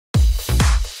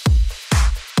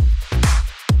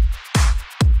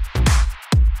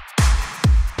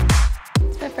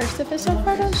official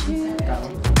photo shoot.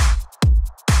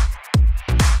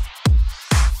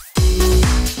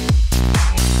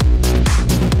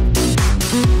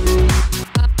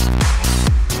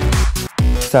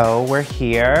 So we're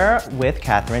here with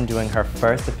Katherine doing her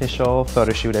first official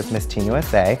photo shoot as Miss Teen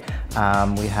USA.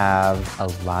 We have a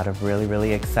lot of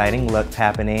really exciting looks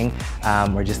happening.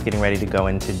 We're just getting ready to go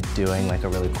into doing like a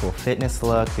really cool fitness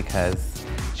look because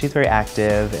she's very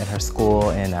active in her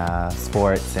school in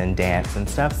sports and dance and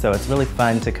stuff. So it's really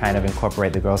fun to kind of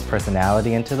incorporate the girl's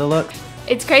personality into the look.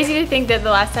 It's crazy to think that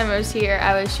the last time I was here,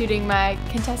 I was shooting my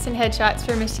contestant headshots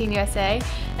for Miss Teen USA,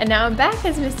 and now I'm back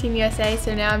as Miss Teen USA,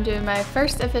 so now I'm doing my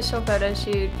first official photo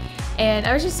shoot, and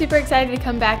I was just super excited to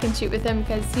come back and shoot with him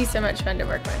because he's so much fun to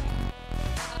work with.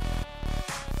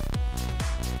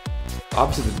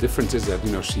 Obviously the difference is that,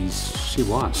 you know, she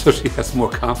won, so she has more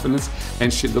confidence,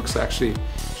 and she looks actually,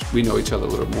 we know each other a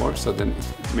little more, so then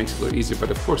it makes it a little easier.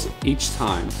 But of course, each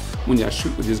time when you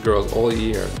shoot with these girls all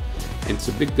year, and it's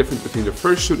a big difference between the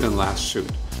first shoot and the last shoot,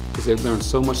 because they've learned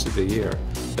so much of the year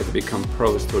that they become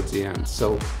pros towards the end.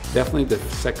 So definitely the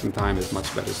second time is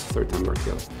much better. It's the third time we're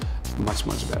here, much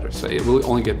better. So it will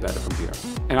only get better from here.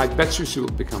 And I bet you she will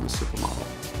become a supermodel.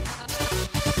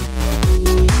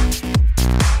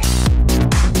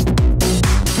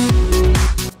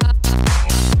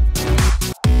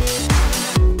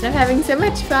 I'm having so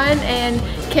much fun and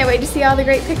can't wait to see all the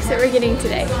great pics that we're getting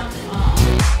today.